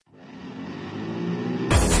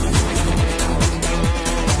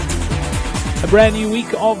brand new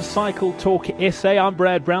week of Cycle Talk SA. I'm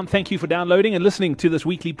Brad Brown. Thank you for downloading and listening to this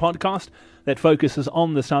weekly podcast that focuses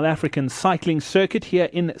on the South African cycling circuit here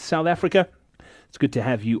in South Africa. It's good to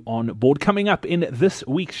have you on board. Coming up in this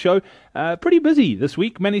week's show, pretty busy this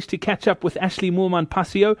week. Managed to catch up with Ashleigh Moolman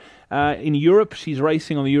Pasio in Europe. She's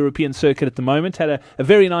racing on the European circuit at the moment. Had a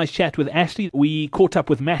very nice chat with Ashleigh. We caught up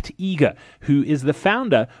with Matt Eager, who is the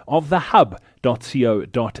founder of the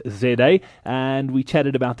Hub.co.za, and we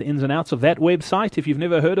chatted about the ins and outs of that website. If you've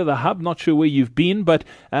never heard of the Hub, not sure where you've been, but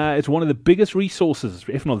it's one of the biggest resources,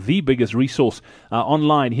 if not the biggest resource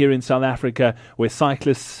online here in South Africa, where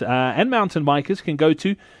cyclists and mountain bikers can go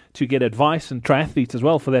to get advice, and triathletes as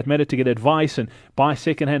well for that matter, to get advice and buy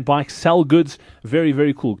second-hand bikes, sell goods. Very,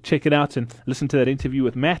 very cool. Check it out and listen to that interview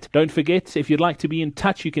with Matt. Don't forget, if you'd like to be in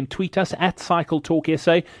touch, you can tweet us at Cycle Talk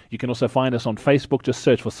SA. You can also find us on Facebook. Just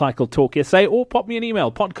search for Cycle Talk SA, or pop me an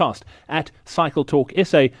email, podcast at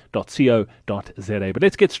cycletalksa.co.za. But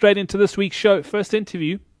let's get straight into this week's show. First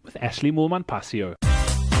interview with Ashleigh Moolman Pasio.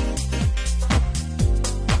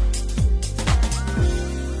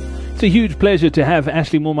 It's a huge pleasure to have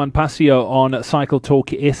Ashleigh Moolman Pasio on Cycle Talk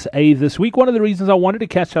SA this week. One of the reasons I wanted to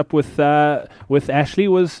catch up with Ashleigh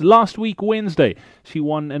was last week, Wednesday. She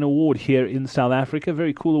won an award here in South Africa.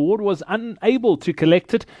 Very cool award. Was unable to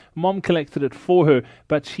collect it. Mom collected it for her,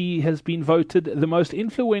 but she has been voted the most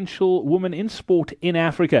influential woman in sport in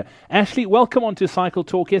Africa. Ashleigh, welcome on to Cycle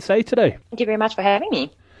Talk SA today. Thank you very much for having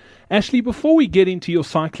me. Ashleigh, before we get into your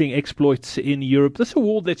cycling exploits in Europe, this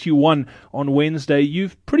award that you won on Wednesday,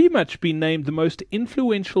 you've pretty much been named the most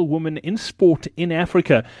influential woman in sport in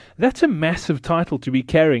Africa. That's a massive title to be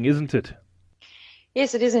carrying, isn't it?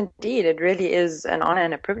 Yes, it is indeed. It really is an honor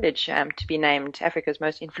and a privilege to be named Africa's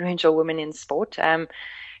most influential woman in sport.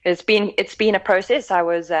 It's been a process. I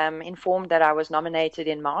was informed that I was nominated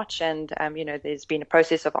in March, and there's been a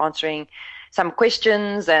process of answering some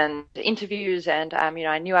questions and interviews, and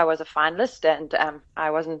I knew I was a finalist, and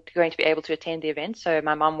I wasn't going to be able to attend the event, so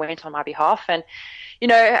my mom went on my behalf, and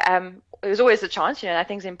there was always a chance.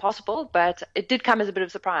 Nothing's impossible, but it did come as a bit of a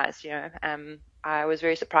surprise. I was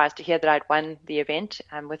very surprised to hear that I'd won the event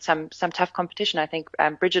with some tough competition. I think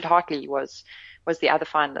Bridget Hartley was the other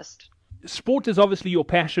finalist. Sport is obviously your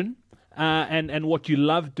passion and what you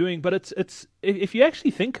love doing, but it's if you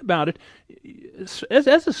actually think about it,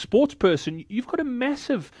 as a sports person, you've got a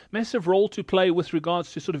massive role to play with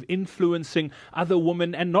regards to sort of influencing other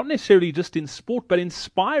women, and not necessarily just in sport, but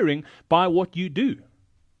inspiring by what you do.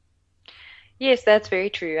 Yes, that's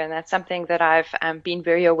very true, and that's something that I've been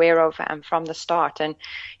very aware of from the start. And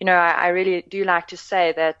I really do like to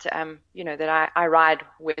say that that I ride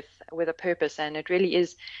with a purpose, and it really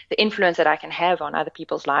is the influence that I can have on other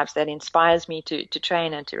people's lives that inspires me to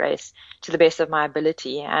train and to race to the best of my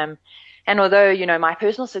ability. And although my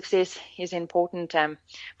personal success is important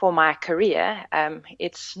for my career,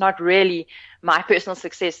 it's not really my personal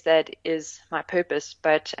success that is my purpose,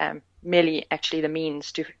 but merely actually the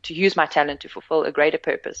means to use my talent to fulfill a greater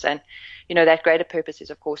purpose. And that greater purpose is,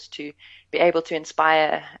 of course, to be able to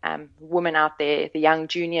inspire women out there, the young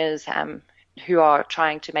juniors who are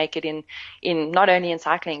trying to make it in not only in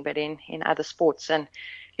cycling but in other sports. And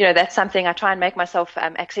that's something I try and make myself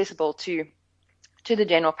accessible to the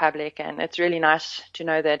general public. And it's really nice to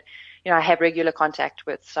know that I have regular contact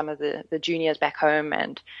with some of the juniors back home,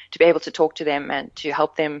 and to be able to talk to them and to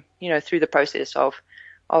help them through the process of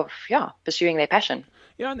pursuing their passion.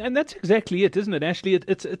 Yeah, and that's exactly it, isn't it, Ashleigh?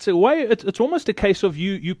 It's a way. It's almost a case of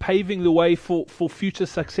you paving the way for future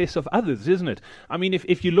success of others, isn't it? I mean,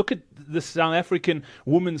 if you look at the South African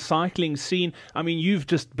women's cycling scene, I mean, you've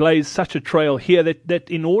just blazed such a trail here that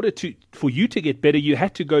in order for you to get better, you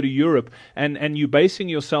had to go to Europe, and you're basing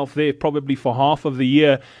yourself there probably for half of the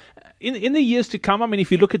year. In the years to come, I mean,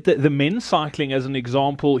 if you look at the men's cycling as an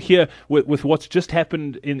example here, with what's just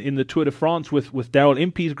happened in the Tour de France with Daryl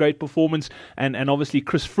Impey's great performance, and obviously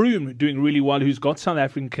Chris Froome doing really well, who's got South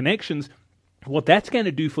African connections, what that's going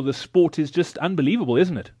to do for the sport is just unbelievable,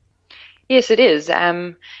 isn't it? Yes, it is.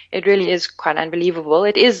 It really is quite unbelievable.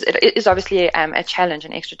 It is obviously a challenge,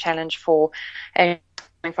 an extra challenge for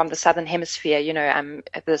from the southern hemisphere.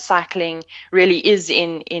 The cycling really is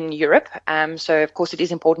in Europe, so of course it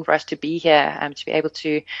is important for us to be here, to be able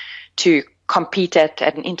to compete at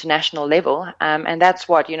an international level, and that's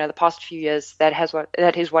what the past few years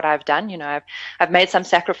that is what I've done. I've made some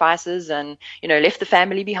sacrifices, and left the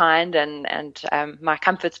family behind and my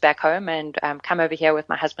comforts back home, and come over here with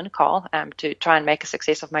my husband Carl to try and make a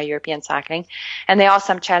success of my European cycling. And there are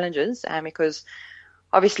some challenges because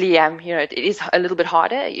obviously, it is a little bit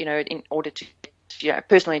harder, in order to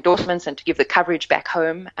personal endorsements and to give the coverage back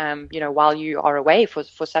home, while you are away for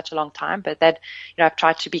such a long time. But that, I've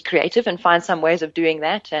tried to be creative and find some ways of doing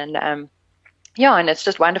that. And, and it's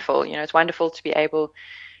just wonderful. It's wonderful to be able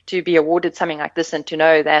to be awarded something like this and to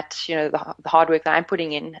know that, the hard work that I'm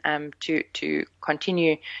putting in, to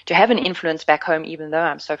continue to have an influence back home, even though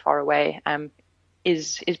I'm so far away,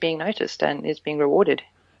 is being noticed and is being rewarded.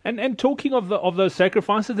 And talking of those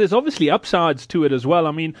sacrifices, there's obviously upsides to it as well.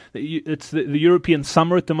 I mean, it's the European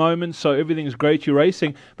summer at the moment, so everything's great, you're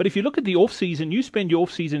racing. But if you look at the off-season, you spend your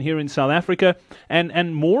off-season here in South Africa,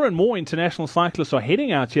 and more international cyclists are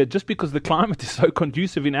heading out here just because the climate is so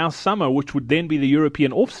conducive in our summer, which would then be the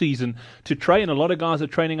European off-season, to train. A lot of guys are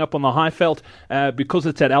training up on the high veld because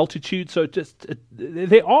it's at altitude. So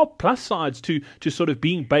there are plus sides to sort of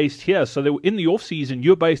being based here. So in the off-season,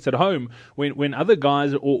 you're based at home when other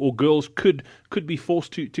guys or girls could be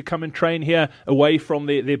forced to come and train here away from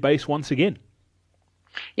their base once again.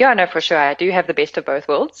 Yeah, no, for sure. I do have the best of both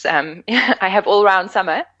worlds. I have all-round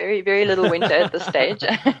summer, very, very little winter at this stage.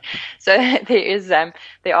 So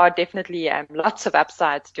there are definitely lots of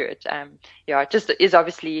upsides to it. It just is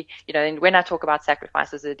obviously, and when I talk about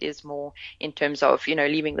sacrifices, it is more in terms of,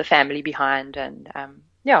 leaving the family behind and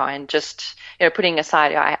just, putting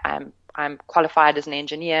aside, I'm qualified as an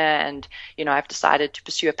engineer, and I've decided to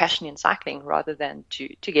pursue a passion in cycling rather than to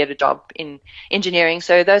get a job in engineering.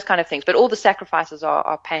 So those kind of things. But all the sacrifices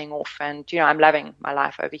are paying off, and I'm loving my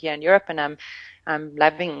life over here in Europe, and I'm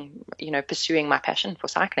loving pursuing my passion for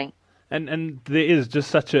cycling. And there is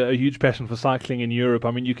just such a huge passion for cycling in Europe.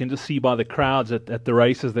 I mean, you can just see by the crowds at the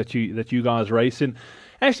races that you guys race in.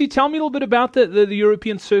 Actually, tell me a little bit about the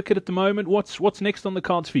European circuit at the moment. What's next on the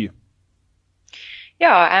cards for you?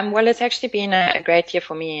 Yeah, well, it's actually been a great year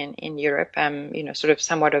for me in Europe. Sort of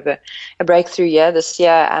somewhat of a breakthrough year this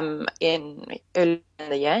year. Early in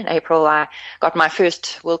the year, in April, I got my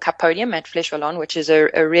first World Cup podium at Flèche-Wallonne, which is a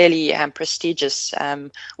really prestigious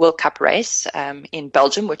World Cup race in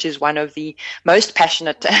Belgium, which is one of the most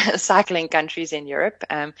passionate cycling countries in Europe.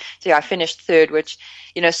 So I finished third, which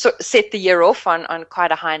set the year off on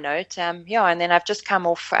quite a high note. And then I've just come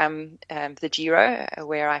off the Giro,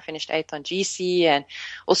 where I finished eighth on GC, and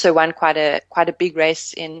also won quite a big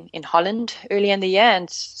race in Holland early in the year. And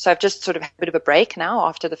so I've just sort of had a bit of a break now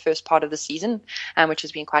after the first part of the season, which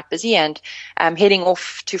has been quite busy, and heading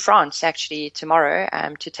off to France actually tomorrow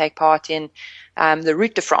to take part in the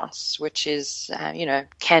Route de France, which is,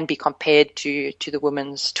 can be compared to the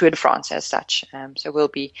women's Tour de France as such. So we'll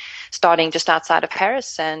be starting just outside of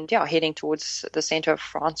Paris and heading towards the center of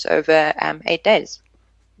France over 8 days.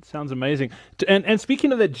 Sounds amazing. And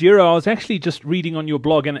speaking of that Giro, I was actually just reading on your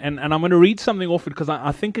blog, and I'm going to read something off it because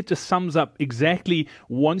I think it just sums up exactly,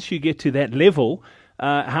 once you get to that level,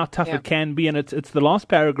 how tough it can be. And it's the last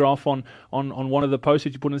paragraph on one of the posts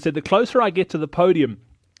that you put in. It said, "The closer I get to the podium,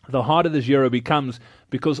 the harder the Giro becomes,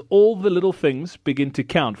 because all the little things begin to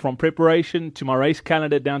count, from preparation to my race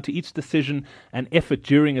calendar down to each decision and effort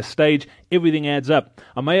during a stage. Everything adds up.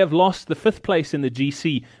 I may have lost the 5th place in the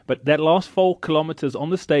GC, but that last 4 kilometers on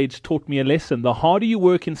the stage taught me a lesson. The harder you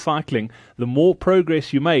work in cycling, the more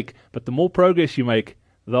progress you make, but the more progress you make,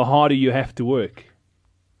 the harder you have to work."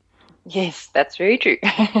 Yes, that's very true.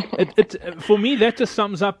 For me, that just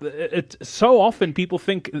sums up it. So often people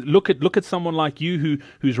think, look at someone like you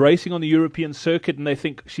who's racing on the European circuit, and they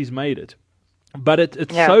think she's made it. But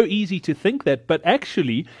it's so easy to think that. But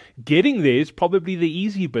actually, getting there is probably the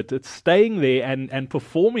easy bit. It's staying there and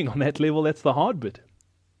performing on that level. That's the hard bit.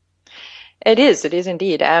 It is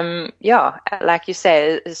indeed. Like you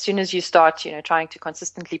say, as soon as you start, trying to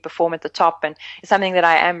consistently perform at the top, and something that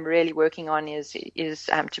I am really working on is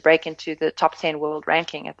to break into the top 10 world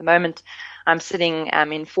ranking. At the moment, I'm sitting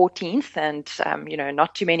in 14th, and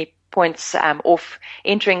not too many points off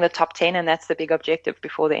entering the top 10, and that's the big objective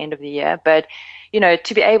before the end of the year. But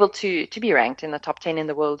to be able to be ranked in the top 10 in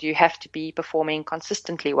the world, you have to be performing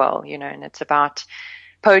consistently well. And it's about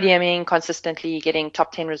podiuming consistently, getting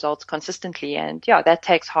top 10 results consistently. And that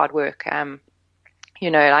takes hard work.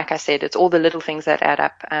 Like I said, it's all the little things that add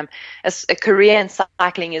up. As a career in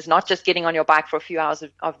cycling is not just getting on your bike for a few hours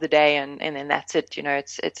of the day and then that's it.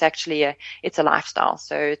 It's actually a lifestyle.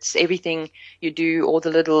 So it's everything you do, all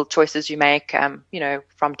the little choices you make,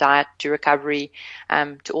 from diet to recovery,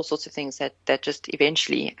 to all sorts of things that just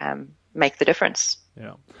eventually, make the difference.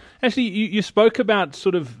 Yeah. Actually, you spoke about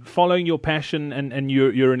sort of following your passion, and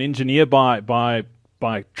you're an engineer by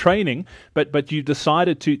training, but you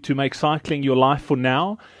decided to make cycling your life for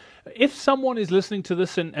now. If someone is listening to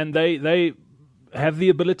this and they have the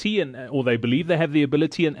ability or they believe they have the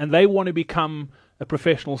ability and they want to become a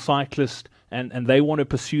professional cyclist and they want to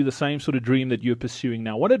pursue the same sort of dream that you're pursuing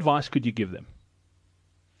now. What advice could you give them?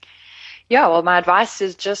 Yeah, well, my advice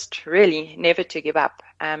is just really never to give up.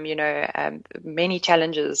 Many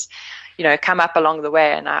challenges, come up along the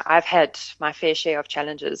way, and I've had my fair share of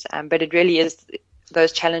challenges, but it really is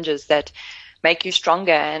those challenges that make you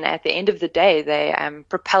stronger, and at the end of the day, they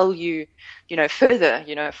propel you, further,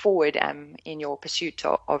 forward in your pursuit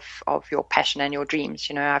of your passion and your dreams.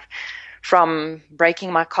 From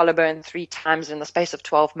breaking my collarbone 3 times in the space of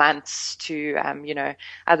 12 months to,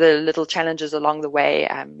 other little challenges along the way,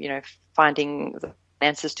 finding the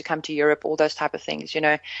finances to come to Europe, all those type of things,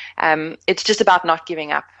 it's just about not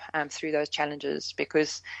giving up through those challenges,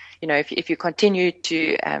 because, if you continue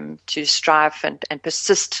to strive and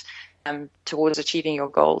persist towards achieving your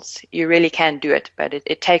goals, you really can do it. But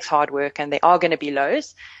it takes hard work, and there are going to be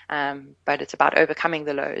lows, but it's about overcoming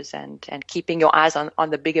the lows and keeping your eyes on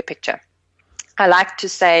the bigger picture. I like to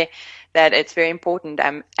say that it's very important.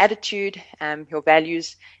 Attitude, your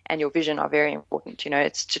values, and your vision are very important.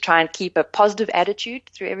 It's to try and keep a positive attitude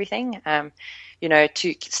through everything,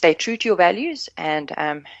 to stay true to your values, and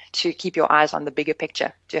to keep your eyes on the bigger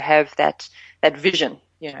picture, to have that vision,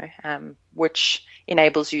 which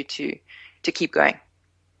enables you to keep going.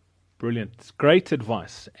 Brilliant. Great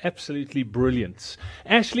advice. Absolutely brilliant.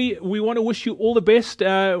 Ashleigh, we want to wish you all the best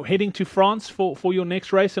heading to France for your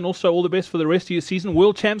next race, and also all the best for the rest of your season.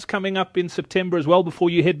 World Champs coming up in September as well before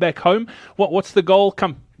you head back home. What's the goal?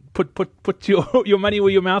 Come, put your money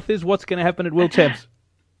where your mouth is. What's going to happen at World Champs?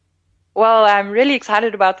 Well, I'm really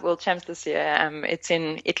excited about the World Champs this year. It's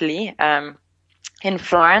in Italy. In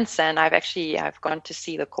Florence, and I've gone to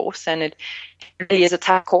see the course, and it really is a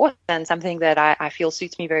tough course and something that I feel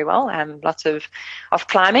suits me very well. Lots of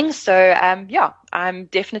climbing, so I'm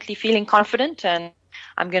definitely feeling confident, and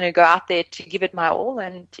I'm going to go out there to give it my all,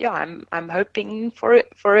 and I'm hoping for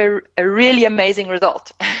a really amazing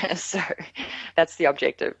result. So that's the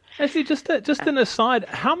objective. Actually, just an aside,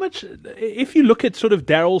 how much, if you look at sort of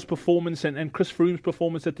Daryl's performance and Chris Froome's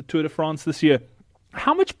performance at the Tour de France this year,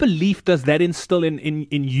 how much belief does that instill in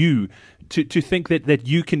you to think that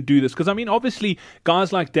you can do this? Because, I mean, obviously,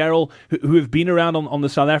 guys like Daryl who have been around on the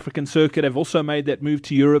South African circuit have also made that move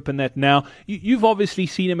to Europe and that now. You've obviously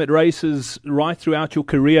seen him at races right throughout your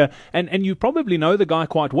career, and you probably know the guy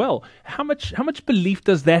quite well. How much belief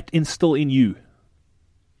does that instill in you?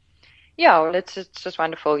 Yeah, well, it's just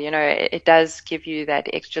wonderful. It does give you that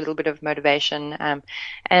extra little bit of motivation, and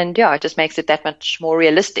it just makes it that much more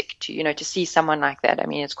realistic to see someone like that. I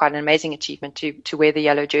mean, it's quite an amazing achievement to wear the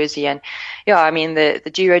yellow jersey, and I mean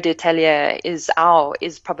the Giro d'Italia is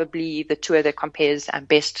probably the tour that compares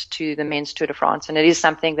best to the men's Tour de France, and it is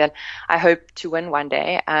something that I hope to win one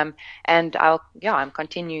day. And I'm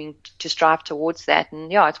continuing to strive towards that,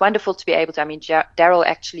 and it's wonderful to be able to. I mean, Daryl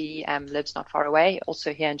actually lives not far away,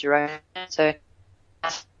 also here in Girona. So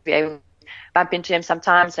be able to bump into him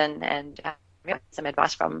sometimes and some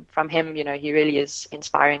advice from him. He really is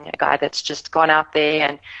inspiring, a guy that's just gone out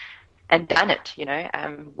there and done it,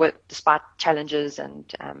 despite challenges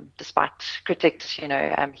and despite critics.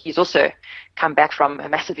 He's also come back from a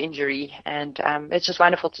massive injury, and it's just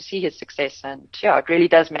wonderful to see his success, and it really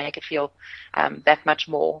does make it feel that much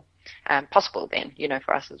more possible then,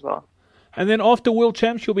 for us as well. And then after World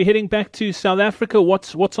Champs, you'll be heading back to South Africa.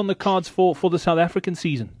 What's on the cards for the South African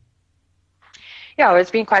season? Yeah, well, it's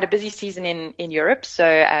been quite a busy season in Europe, so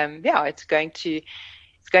it's going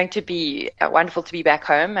to be wonderful to be back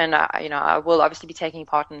home, and I will obviously be taking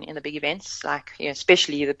part in the big events, like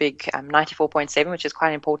especially the big 94.7, which is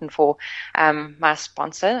quite important for my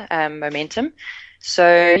sponsor, Momentum. So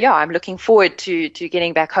I'm looking forward to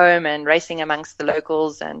getting back home and racing amongst the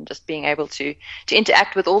locals, and just being able to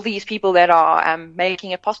interact with all these people that are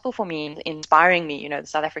making it possible for me, inspiring me. The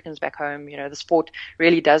South Africans back home. The sport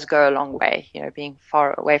really does go a long way. Being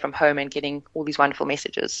far away from home and getting all these wonderful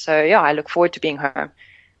messages. So I look forward to being home.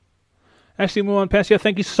 Ashleigh, Moolman, Pasio,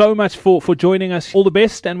 thank you so much for joining us. All the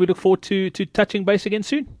best, and we look forward to touching base again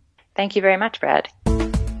soon. Thank you very much, Brad.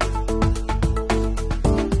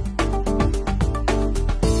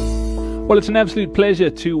 Well, it's an absolute pleasure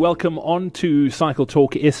to welcome on to Cycle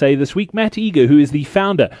Talk SA this week Matt Eager, who is the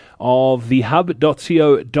founder of the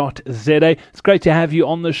hub.co.za. It's great to have you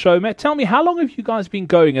on the show. Matt, tell me, how long have you guys been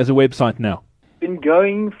going as a website now? Been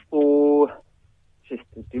going for, just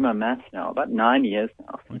to do my maths now, about 9 years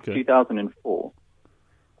now, since 2004.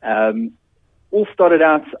 All started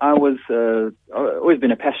out, I've always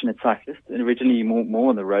been a passionate cyclist, and originally more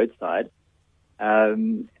on the road side.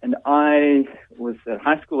 And I was at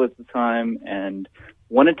high school at the time and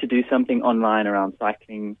wanted to do something online around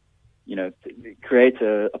cycling, to create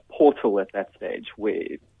a portal at that stage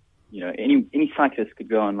where any cyclist could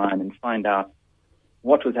go online and find out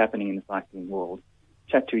what was happening in the cycling world,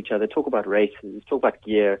 chat to each other, talk about races, talk about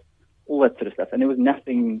gear, all that sort of stuff. And there was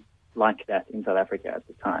nothing like that in South Africa at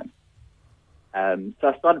the time. So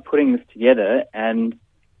I started putting this together and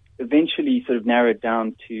eventually sort of narrowed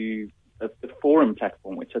down to the forum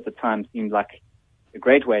platform, which at the time seemed like a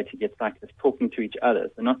great way to get cyclists talking to each other.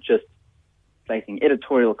 So not just placing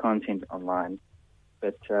editorial content online,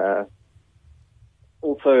 but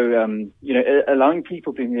also, allowing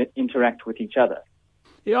people to interact with each other.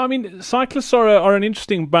 Yeah, I mean, cyclists are an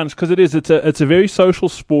interesting bunch because it's a very social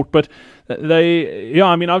sport. But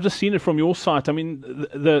I've just seen it from your site. I mean,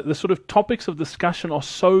 the sort of topics of discussion are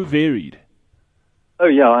so varied. Oh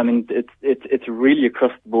yeah, I mean, it's really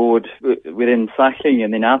across the board within cycling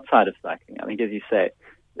and then outside of cycling. I think, as you say,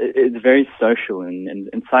 it's very social,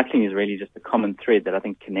 and cycling is really just a common thread that I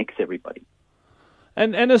think connects everybody.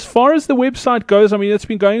 And as far as the website goes, I mean, it's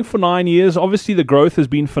been going for 9 years. Obviously, the growth has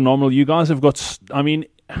been phenomenal. You guys have got, I mean,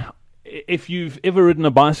 if you've ever ridden a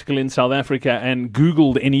bicycle in South Africa and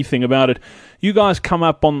Googled anything about it, you guys come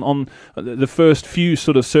up on the first few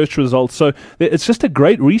sort of search results. So it's just a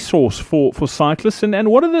great resource for cyclists. And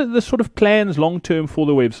what are the sort of plans long term for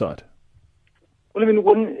the website? Well, I mean,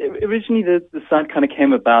 originally the site kind of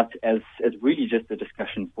came about as really just a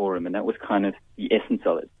discussion forum, and that was kind of the essence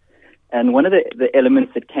of it. And one of the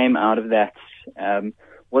elements that came out of that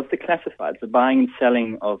was the classifieds, the buying and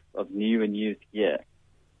selling of new and used gear.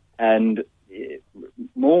 And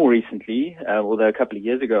more recently, although a couple of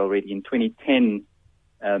years ago already, in 2010,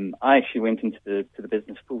 I actually went into the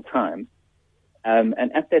business full time. And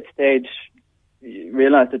at that stage,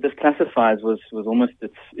 realized that this classifieds was almost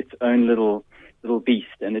its own little beast,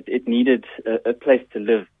 and it needed a place to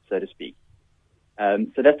live, so to speak.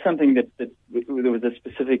 So that's something that there was a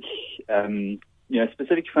specific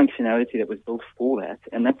functionality that was built for that,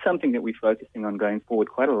 and that's something that we're focusing on going forward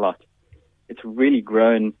quite a lot. It's really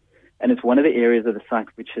grown, and it's one of the areas of the site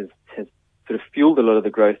which has sort of fueled a lot of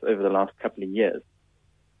the growth over the last couple of years.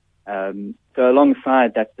 So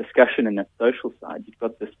alongside that discussion and that social side, you've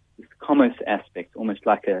got this commerce aspect, almost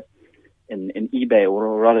like an eBay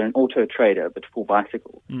or rather an auto trader, but for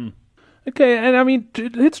bicycles. Mm. Okay, and I mean,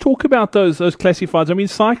 let's talk about those classifieds. I mean,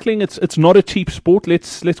 cycling, it's not a cheap sport.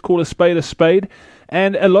 Let's call a spade a spade.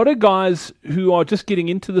 And a lot of guys who are just getting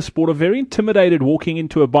into the sport are very intimidated walking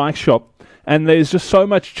into a bike shop. And there's just so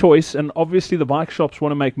much choice, and obviously the bike shops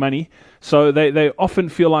want to make money, so they often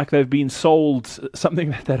feel like they've been sold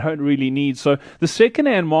something that they don't really need. So the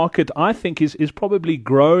second-hand market, I think, is probably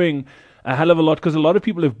growing a hell of a lot, because a lot of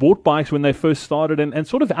people have bought bikes when they first started and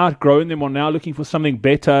sort of outgrown them, are now looking for something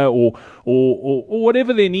better or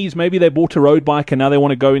whatever their needs. Maybe they bought a road bike and now they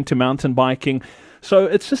want to go into mountain biking. So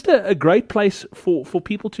it's just a great place for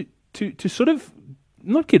people to sort of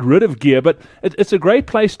not get rid of gear, but it's a great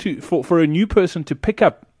place for a new person to pick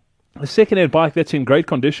up a second-hand bike that's in great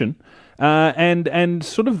condition and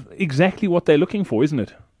sort of exactly what they're looking for, isn't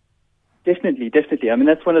it? Definitely. I mean,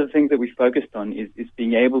 that's one of the things that we focused on is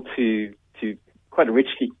being able to quite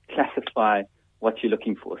richly classify what you're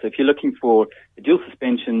looking for. So if you're looking for a dual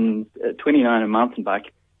suspension 29 a mountain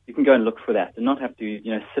bike, you can go and look for that and not have to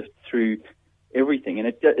sift through everything. And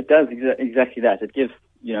it does exactly that. It gives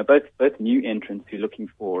both new entrants who are looking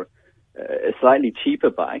for a slightly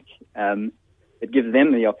cheaper bike. It gives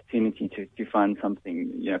them the opportunity to find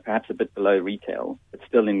something perhaps a bit below retail, but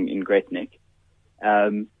still in great nick.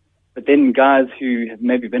 But then guys who have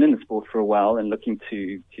maybe been in the sport for a while and looking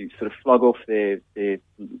to sort of flog off their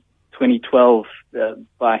 2012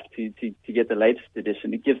 bike to get the latest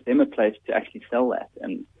edition, it gives them a place to actually sell that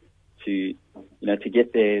and to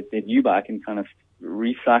get their new bike and kind of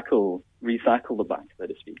recycle the bike, so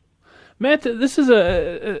to speak. Matt, this is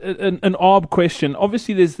an odd question.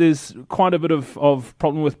 Obviously, there's quite a bit of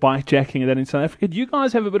problem with bike jacking and that in South Africa. Do you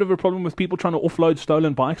guys have a bit of a problem with people trying to offload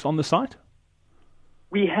stolen bikes on the site?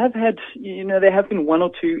 We have had, there have been one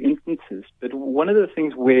or two instances, but one of the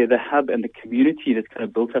things where the hub and the community that's kind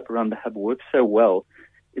of built up around the hub works so well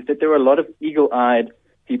is that there are a lot of eagle-eyed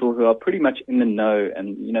people who are pretty much in the know,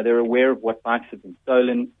 and they're aware of what bikes have been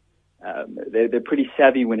stolen. They're pretty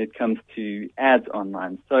savvy when it comes to ads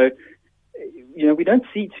online. So, we don't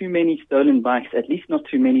see too many stolen bikes, at least not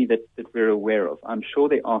too many that we're aware of. I'm sure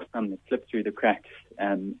there are some that slip through the cracks,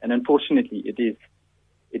 and unfortunately, it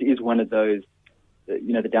is one of those.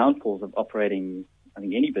 The downfalls of operating, I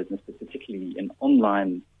think, any business, but particularly an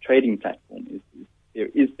online trading platform, is there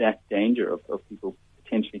is that danger of people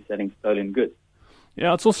potentially selling stolen goods.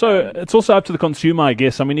 Yeah, it's also up to the consumer, I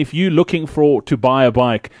guess. I mean, if you're looking to buy a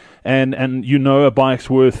bike and you know a bike's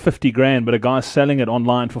worth 50 grand, but a guy's selling it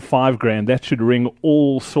online for 5 grand, that should ring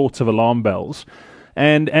all sorts of alarm bells.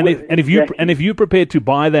 If you're prepared to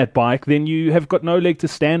buy that bike, then you have got no leg to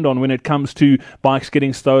stand on when it comes to bikes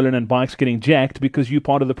getting stolen and bikes getting jacked, because you're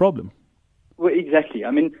part of the problem. Well, exactly.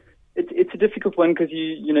 I mean, it's a difficult one because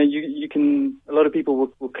you can, a lot of people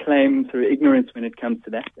will claim sort of ignorance when it comes to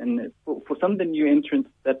that, and for some of the new entrants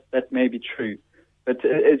that may be true, but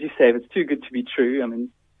as you say, if it's too good to be true, I mean,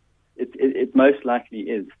 it most likely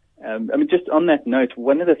is. I mean, just on that note,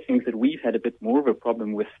 one of the things that we've had a bit more of a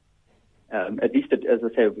problem with, at least as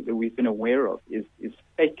I say, that we've been aware of, is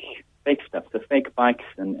fake stuff, so fake bikes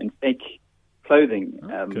and fake clothing,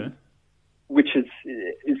 which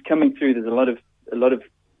is coming through. There's a lot of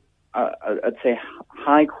I'd say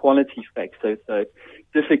high quality fake, so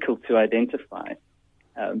difficult to identify,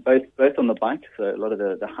 both on the bike, so a lot of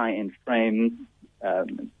the high end frames,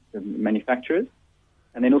 the manufacturers,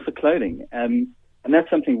 and then also clothing. And that's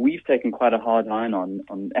something we've taken quite a hard line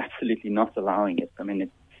on absolutely not allowing it. I mean,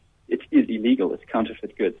 it is illegal. It's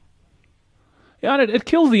counterfeit goods. Yeah, and it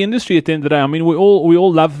kills the industry at the end of the day. I mean, we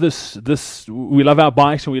all love this. We love our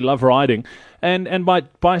bikes and we love riding, and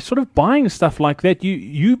by sort of buying stuff like that,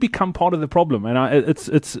 you become part of the problem. And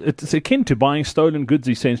it's akin to buying stolen goods,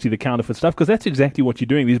 essentially, the counterfeit stuff, because that's exactly what you're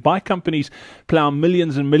doing. These bike companies plow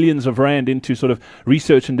millions and millions of rand into sort of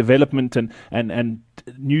research and development and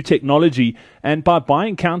new technology, and by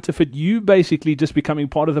buying counterfeit, you basically just becoming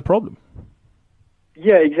part of the problem.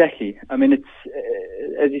 Yeah, exactly. I mean, it's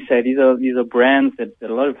as you say, these are brands that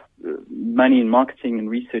a lot of money in marketing and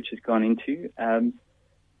research has gone into,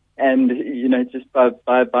 and just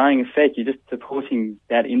by buying a fake, you're just supporting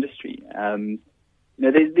that industry.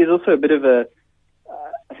 There's also a bit of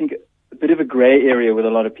I think a bit of a grey area with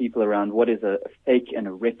a lot of people around what is a fake and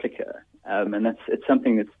a replica, and it's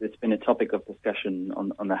something that's been a topic of discussion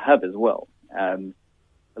on the hub as well. A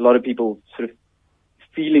lot of people sort of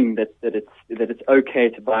feeling that it's okay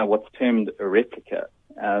to buy what's termed a replica,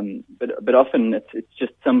 but often it's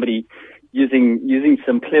just somebody using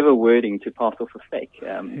some clever wording to pass off a fake.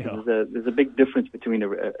 There's a big difference between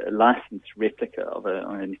a licensed replica of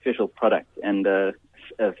an official product and a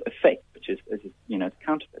fake, which is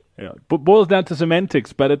counterfeit. Yeah, but boils down to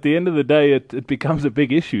semantics. But at the end of the day, it becomes a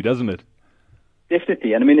big issue, doesn't it?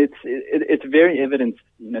 Definitely, and I mean it's very evident.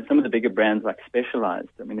 Some of the bigger brands like Specialized.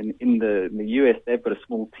 I mean, in the US, they've got a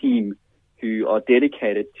small team who are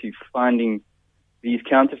dedicated to finding these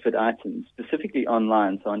counterfeit items, specifically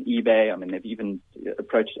online. So on eBay, I mean, they've even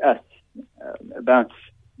approached us about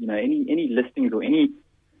any listings or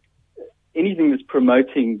anything that's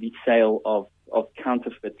promoting the sale of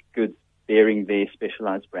counterfeit goods bearing their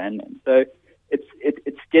Specialized brand name. So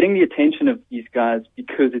it's getting the attention of these guys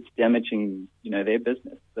because it's damaging, their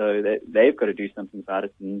business. So they've got to do something about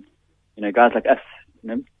it. And, guys like us,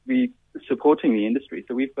 we're supporting the industry.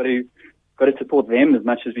 So we've got to support them as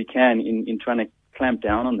much as we can in trying to clamp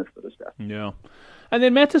down on this sort of stuff. Yeah. And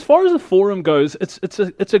then, Matt, as far as the forum goes,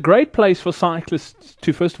 it's a great place for cyclists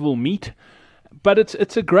to, first of all, meet, but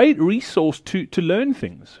it's a great resource to learn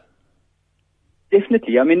things.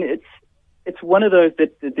 Definitely. I mean, it's one of those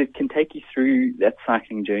that can take you through that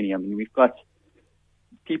cycling journey. I mean, we've got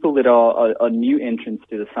people that are new entrants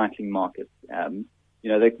to the cycling market.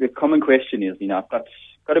 The common question is, I've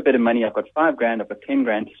got a bit of money. I've got 5 grand. I've got 10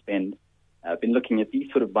 grand to spend. I've been looking at these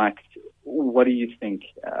sort of bikes. What do you think?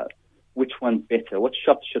 Which one's better? What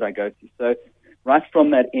shops should I go to? So right from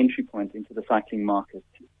that entry point into the cycling market,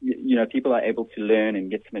 people are able to learn and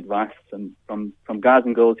get some advice from guys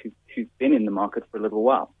and girls who've been in the market for a little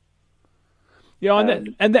while. Yeah,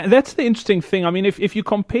 that's the interesting thing. I mean, if you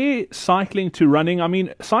compare cycling to running, I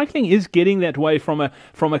mean, cycling is getting that way from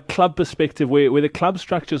a club perspective, where the club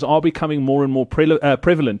structures are becoming more and more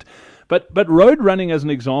prevalent. But road running, as an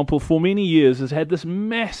example, for many years has had this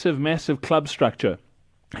massive club structure.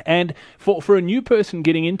 And for a new person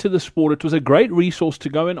getting into the sport, it was a great resource to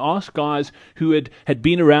go and ask guys who had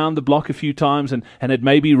been around the block a few times and had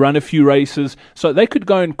maybe run a few races. So they could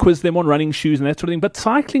go and quiz them on running shoes and that sort of thing. But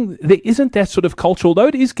cycling, there isn't that sort of culture, although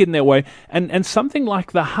it is getting that way. And something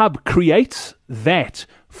like the Hub creates that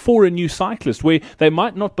for a new cyclist, where they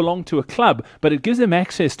might not belong to a club, but it gives them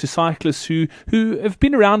access to cyclists who have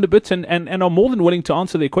been around a bit and are more than willing to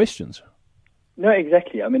answer their questions. No,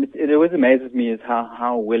 exactly. I mean, it always amazes me is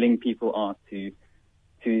how willing people are to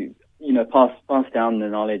pass down the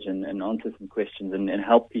knowledge and answer some questions and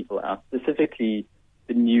help people out, specifically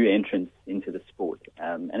the new entrants into the sport.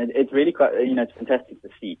 And it's really quite, it's fantastic to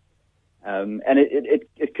see. And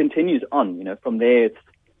it continues on. From there,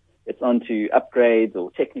 it's onto upgrades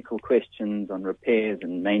or technical questions on repairs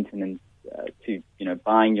and maintenance, to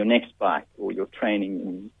buying your next bike or your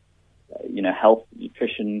training and health,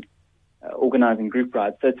 nutrition, organizing group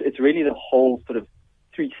rides. So it's really the whole sort of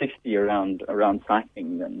 360 around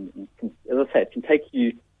cycling. And as I say, it can take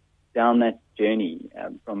you down that journey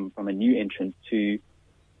from a new entrant to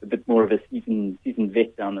a bit more of a seasoned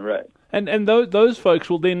vet down the road. And those folks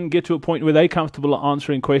will then get to a point where they're comfortable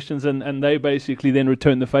answering questions, and they basically then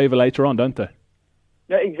return the favor later on, don't they?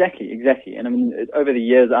 No, exactly. And I mean, over the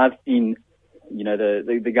years, I've seen,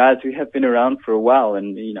 the guys who have been around for a while,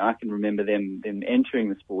 and I can remember them entering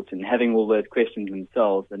the sport and having all those questions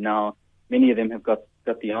themselves, and now many of them have got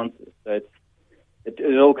the answers. So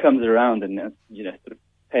it all comes around, and sort of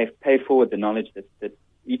pay forward the knowledge that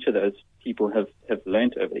each of those people have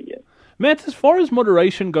learned over the years. Matt, as far as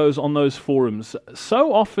moderation goes on those forums,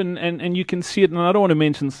 so often, and you can see it, and I don't want to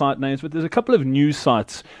mention site names, but there's a couple of news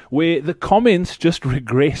sites where the comments just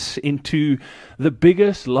regress into the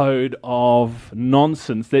biggest load of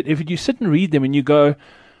nonsense that if you sit and read them and you go,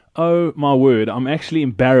 oh my word, I'm actually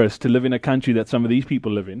embarrassed to live in a country that some of these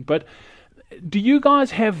people live in. But do you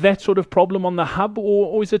guys have that sort of problem on the hub,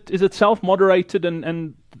 or is it self-moderated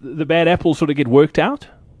and the bad apples sort of get worked out?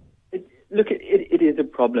 Look, it is a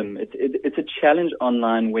problem. It's a challenge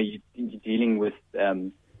online where you're dealing with,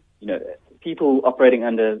 people operating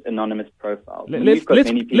under anonymous profiles.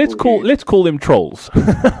 Let's call them trolls.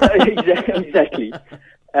 Exactly.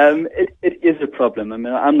 It is a problem. I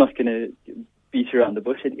mean, I'm not going to beat around the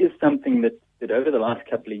bush. It is something that over the last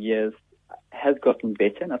couple of years has gotten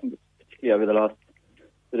better, and I think particularly over the last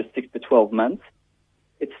sort of 6 to 12 months.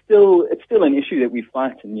 It's still an issue that we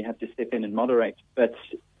fight, and you have to step in and moderate. But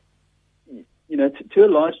to a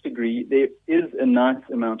large degree, there is a nice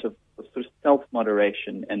amount of sort of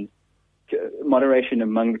self-moderation and moderation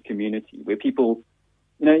among the community, where people,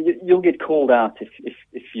 you'll get called out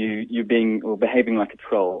if you're being or behaving like a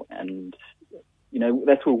troll, and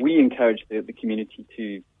that's where we encourage the community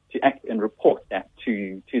to act and report that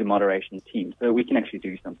to the moderation team, so we can actually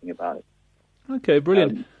do something about it. Okay,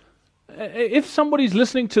 brilliant. If somebody's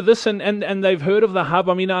listening to this and they've heard of the hub,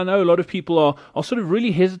 I mean, I know a lot of people are sort of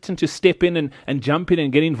really hesitant to step in and jump in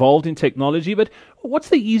and get involved in technology, but what's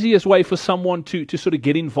the easiest way for someone to sort of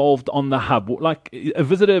get involved on the hub? Like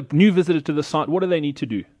a new visitor to the site, what do they need to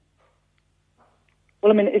do?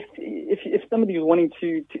 Well, I mean, if somebody is wanting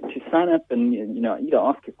to sign up and either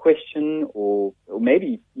ask a question or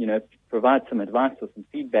maybe provide some advice or some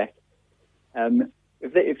feedback,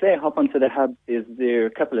 if they hop onto the hub, there are a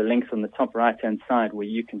couple of links on the top right-hand side where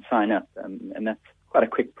you can sign up, and that's quite a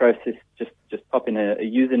quick process. Just pop in a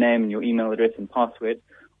username and your email address and password,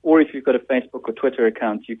 or if you've got a Facebook or Twitter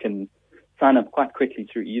account, you can sign up quite quickly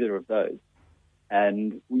through either of those.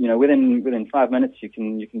 And within 5 minutes, you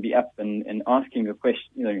can be up and asking a question.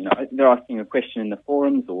 They're asking a question in the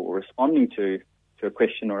forums or responding to a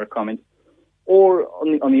question or a comment, or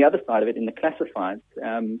on the other side of it in the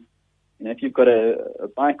classifieds. If you've got a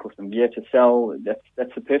bike or some gear to sell,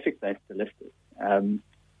 that's the perfect place to list it.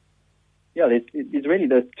 There's really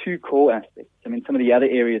those two core aspects. I mean, some of the other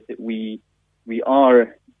areas that we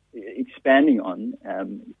are expanding on,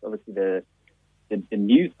 obviously the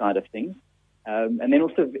news side of things, and then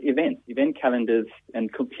also event calendars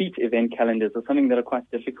and complete event calendars are something that are quite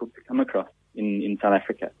difficult to come across in South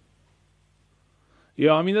Africa.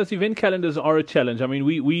 Yeah, I mean, those event calendars are a challenge. I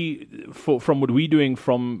mean, from what we're doing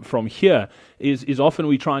from here is often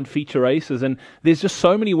we try and feature races, and there's just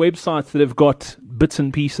so many websites that have got bits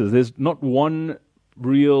and pieces. There's not one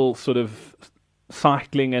real sort of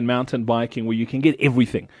cycling and mountain biking where you can get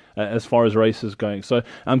everything as far as races going. So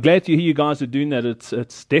I'm glad to hear you guys are doing that.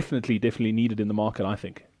 It's definitely needed in the market, I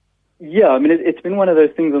think. Yeah, I mean, it's been one of those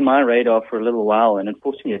things on my radar for a little while, and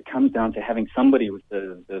unfortunately it comes down to having somebody with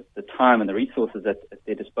the time and the resources at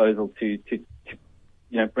their disposal to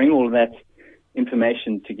bring all of that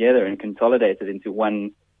information together and consolidate it into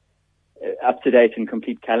one up-to-date and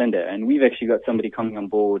complete calendar. And we've actually got somebody coming on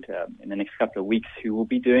board in the next couple of weeks who will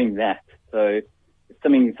be doing that. So it's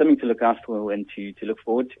something to look out for and to look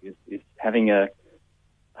forward to is having a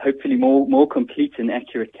hopefully more complete and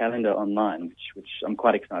accurate calendar online, which I'm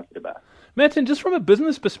quite excited about. Martin, just from a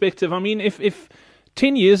business perspective, I mean, if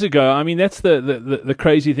 10 years ago, I mean, that's the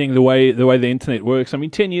crazy thing, the way the internet works. I mean,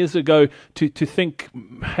 10 years ago, to think,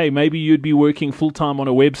 hey, maybe you'd be working full-time on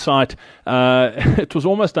a website, it was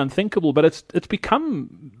almost unthinkable, but it's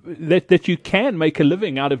become that you can make a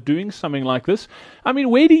living out of doing something like this. I mean,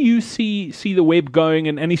 where do you see the web going,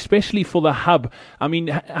 and especially for the hub? I mean,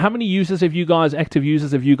 how many active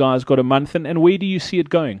users have you guys got a month, and where do you see it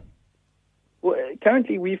going? Well,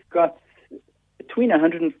 currently we've got between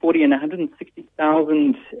 140 and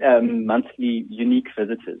 160,000 monthly unique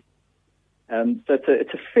visitors. So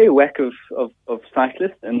it's a fair whack of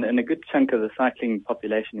cyclists and a good chunk of the cycling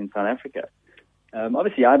population in South Africa.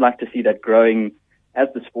 Obviously, I'd like to see that growing as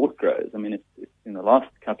the sport grows. I mean, it's in the last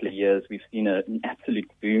couple of years, we've seen an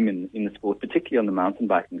absolute boom in the sport, particularly on the mountain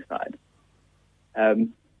biking side.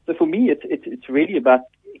 So for me, it's really about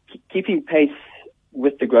keeping pace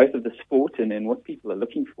with the growth of the sport and what people are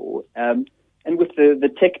looking for. And with the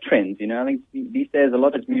tech trends, I think these days a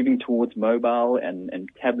lot is moving towards mobile and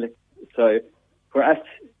tablets. So for us,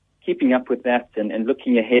 keeping up with that and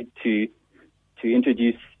looking ahead to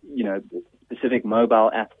introduce, specific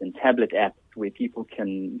mobile apps and tablet apps where people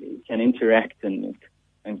can interact and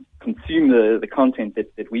consume the content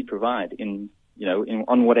that we provide on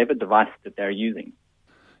whatever device that they're using.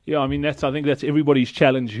 Yeah, I mean, I think that's everybody's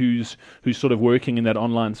challenge who's sort of working in that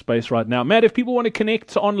online space right now. Matt, if people want to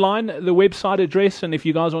connect online, the website address, and if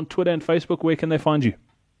you guys are on Twitter and Facebook, where can they find you?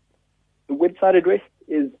 The website address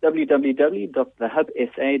is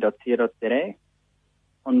www.thehubsa.co.za.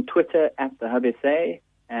 On Twitter, @thehubsa,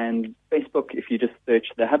 and Facebook, if you just search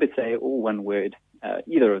The Hub SA, all one word,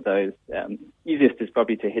 either of those. Easiest is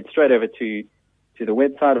probably to head straight over to the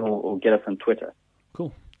website or get us on Twitter.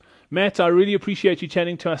 Cool. Matt, I really appreciate you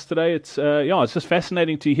chatting to us today. It's just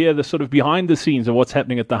fascinating to hear the sort of behind the scenes of what's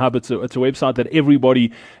happening at the Hub. It's a website that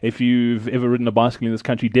everybody, if you've ever ridden a bicycle in this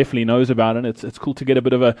country, definitely knows about, and it's cool to get a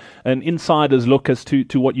bit of an insider's look as to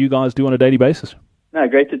what you guys do on a daily basis. No,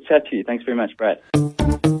 great to chat to you. Thanks very much, Brad.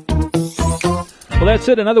 Well, that's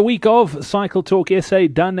it. Another week of Cycle Talk SA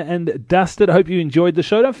done and dusted. I hope you enjoyed the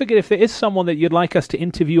show. Don't forget, if there is someone that you'd like us to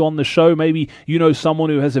interview on the show, maybe you know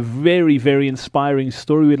someone who has a very, very inspiring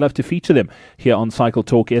story, we'd love to feature them here on Cycle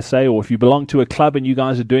Talk SA. Or if you belong to a club and you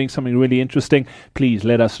guys are doing something really interesting, please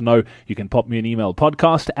let us know. You can pop me an email,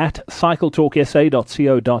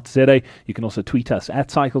 podcast@cycletalksa.co.za. You can also tweet us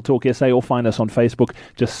 @CycleTalkSA or find us on Facebook.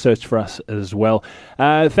 Just search for us as well.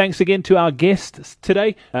 Thanks again to our guests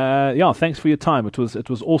today. Thanks for your time. It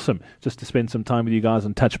was awesome just to spend some time with you guys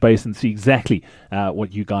and touch base and see exactly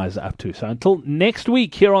what you guys are up to. So until next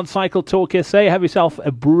week here on Cycle Talk SA, have yourself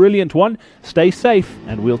a brilliant one. Stay safe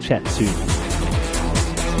and we'll chat soon.